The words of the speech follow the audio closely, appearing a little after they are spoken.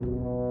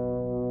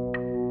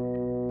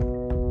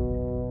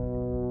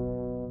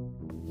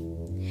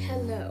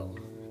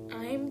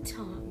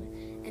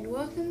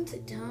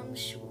Welcome to Tom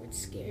Short's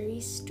Scary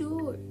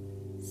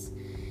Stories.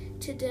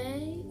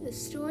 Today, the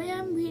story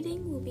I'm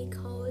reading will be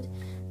called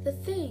The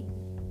Thing,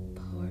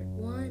 Part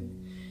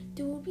 1.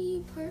 There will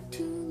be Part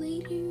 2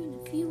 later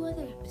and a few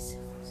other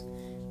episodes.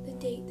 The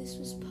date this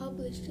was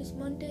published is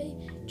Monday,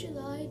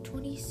 July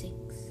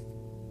 26th,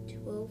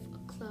 12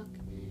 o'clock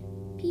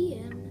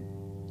p.m.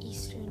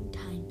 Eastern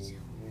Time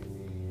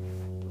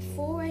Zone.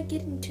 Before I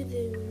get into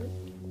the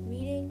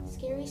reading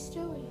scary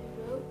story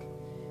I wrote,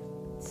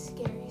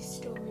 scary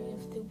story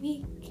of the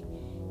week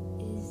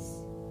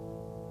is,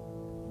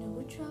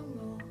 no drum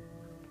roll,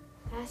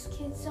 Last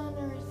Kids on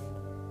Earth,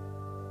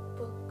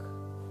 Book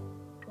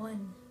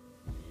 1.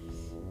 I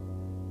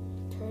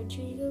encourage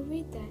you to go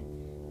read that.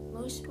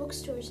 Most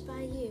bookstores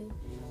by you.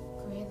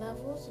 Grade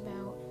levels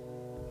about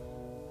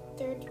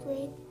 3rd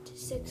grade to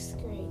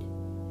 6th grade.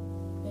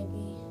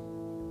 Maybe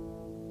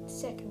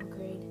 2nd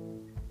grade,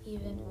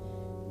 even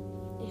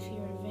if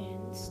you're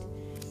advanced.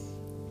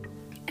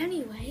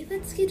 Anyway,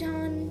 let's get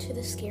on to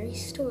the scary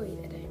story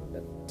that I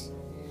wrote.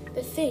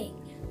 The Thing,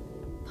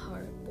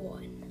 Part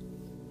 1.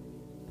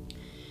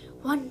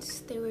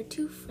 Once there were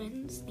two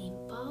friends named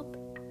Bob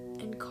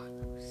and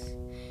Carlos.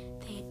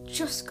 They had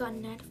just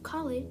gotten out of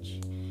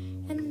college,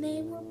 and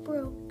they were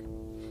broke.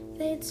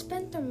 They had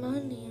spent their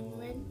money on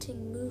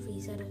renting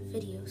movies at a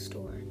video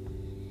store.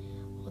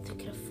 All they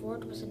could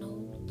afford was an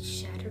old,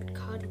 shattered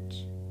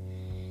cottage.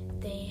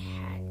 They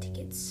had to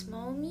get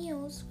small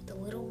meals with the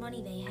little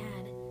money they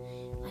had.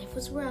 Life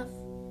was rough,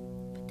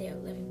 but they were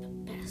living the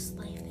best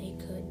life they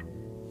could.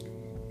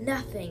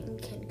 Nothing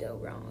can go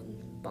wrong,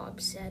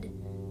 Bob said.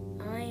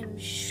 I am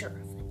sure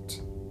of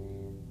it.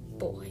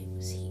 Boy,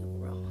 was he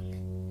wrong.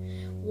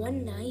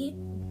 One night,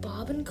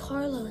 Bob and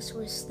Carlos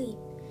were asleep,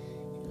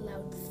 and a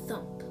loud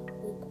thump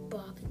woke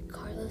Bob and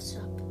Carlos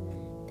up.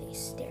 They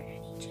stared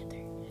at each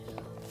other.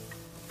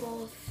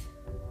 Both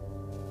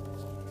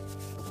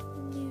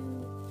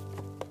knew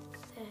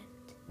that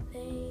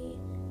they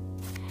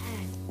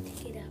had to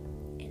get up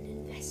and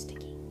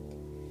investigate.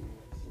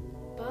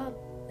 Bob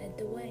led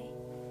the way.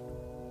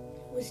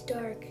 It was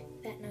dark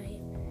that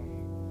night.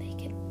 They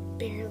could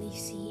barely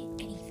see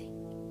anything.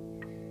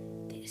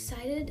 They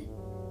decided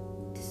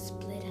to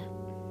split up.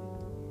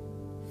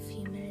 A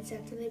few minutes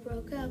after they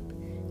broke up,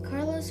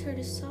 Carlos heard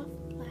a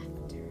soft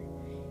laughter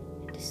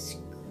and a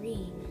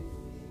scream.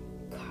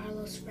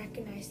 Carlos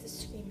recognized the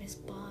scream as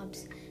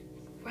Bob's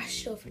and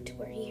rushed over to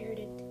where he heard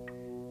it.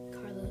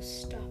 Carlos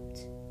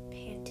stopped,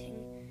 panting,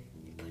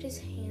 and put his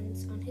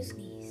hands on his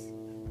knees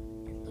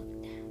and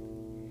looked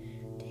down.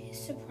 To his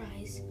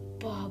surprise,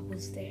 Bob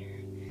was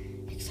there,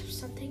 except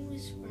something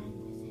was wrong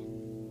with him.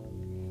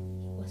 He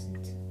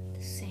wasn't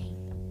the same.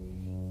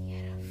 He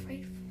had a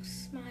frightful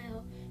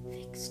smile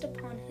fixed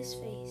upon his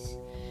face.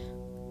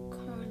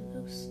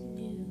 Carlos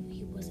knew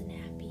he wasn't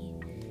happy.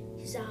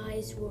 His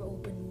eyes were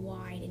open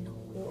wide in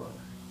horror.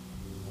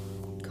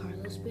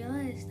 Carlos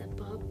realized that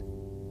Bob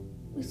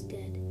was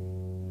dead.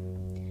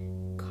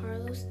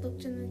 Carlos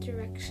looked in the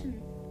direction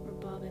where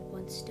Bob had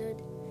once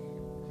stood.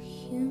 A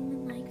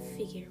human-like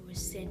figure was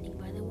standing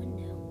by the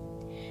window.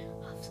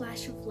 A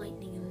flash of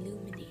lightning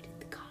illuminated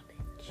the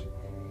cottage.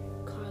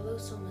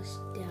 Carlos almost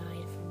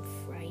died from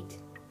fright.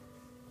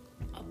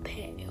 A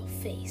pale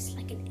face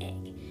like an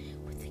egg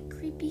with a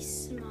creepy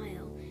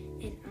smile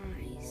and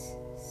eyes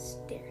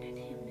stared at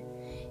him.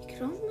 You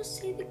could almost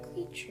say the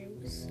creature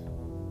was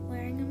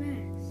wearing a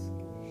mask.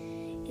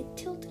 It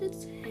tilted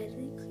its head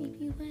in a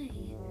creepy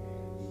way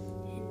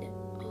and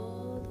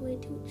all the way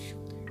to its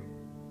shoulder.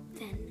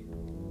 Then,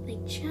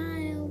 like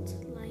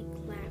childlike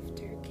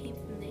laughter came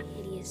from the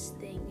hideous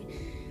thing.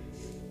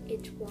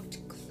 It walked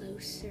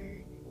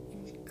closer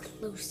and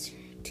closer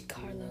to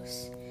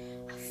Carlos.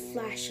 A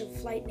flash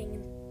of lightning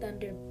and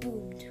thunder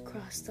boomed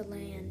across the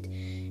land,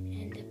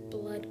 and a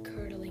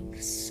blood-curdling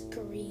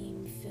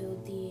scream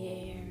filled the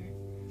air.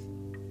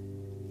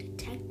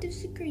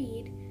 Detectives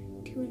agreed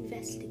to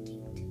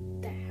investigate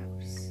the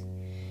house.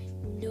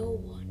 No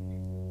one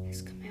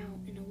has come out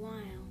in a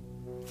while.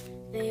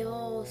 They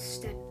all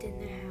stepped in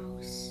the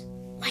house.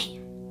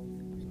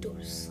 Wham! The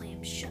door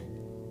slammed shut.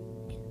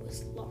 It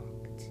was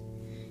locked.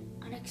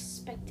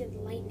 Unexpected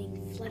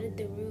lightning flooded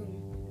the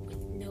room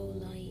with no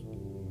light.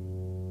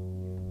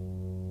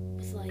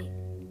 With light,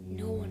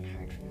 no one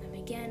heard from them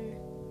again.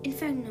 In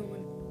fact, no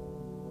one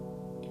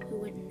who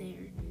went in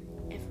there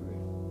ever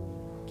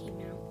came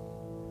out.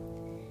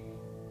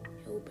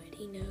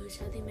 Nobody knows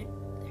how they met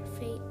their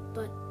fate,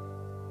 but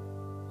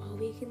all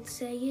we can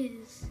say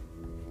is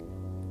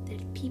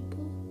that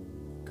people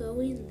go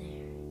in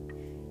there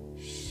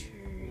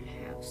sure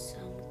have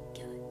some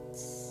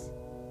guts.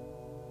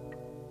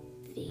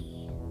 The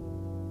end.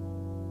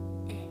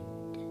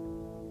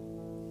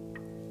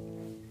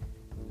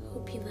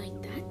 Hope you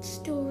like that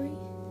story.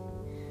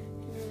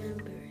 And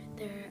remember,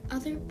 there are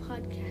other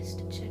podcasts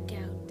to check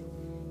out.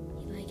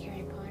 You like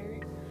Harry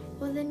Potter?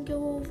 Well, then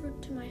go over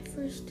to my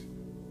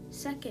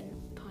second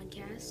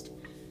podcast.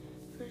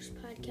 First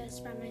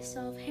podcast by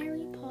myself,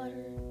 Harry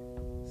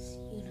Potter's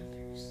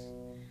Universe.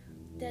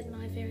 Then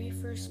my very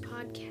first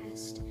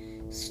podcast,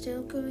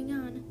 still going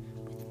on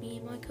with me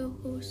and my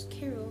co-host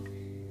Carol.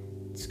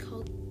 It's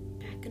called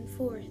Back and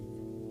Forth.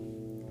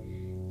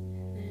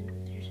 And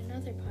then there's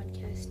another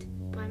podcast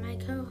by my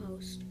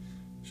co-host.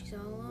 She's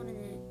all alone in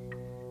it.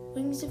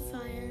 Wings of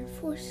Fire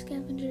for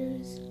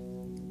Scavengers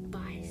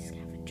by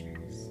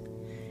Scavengers.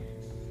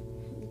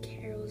 And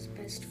Carol's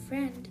best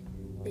friend,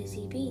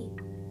 Lizzie B.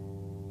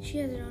 She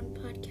has her own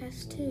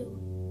podcast too.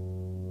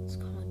 It's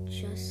called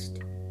Just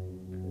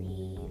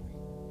Breathe.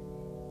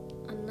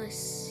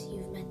 Unless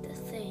you've met the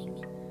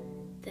thing,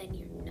 then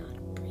you're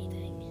not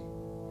breathing.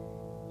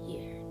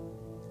 You're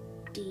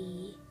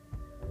D-E-A-D.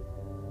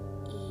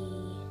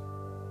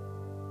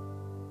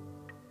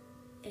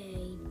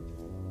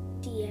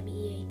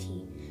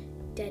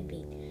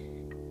 Deadbeat.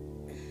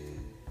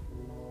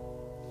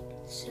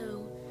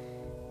 So,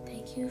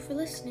 thank you for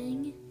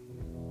listening.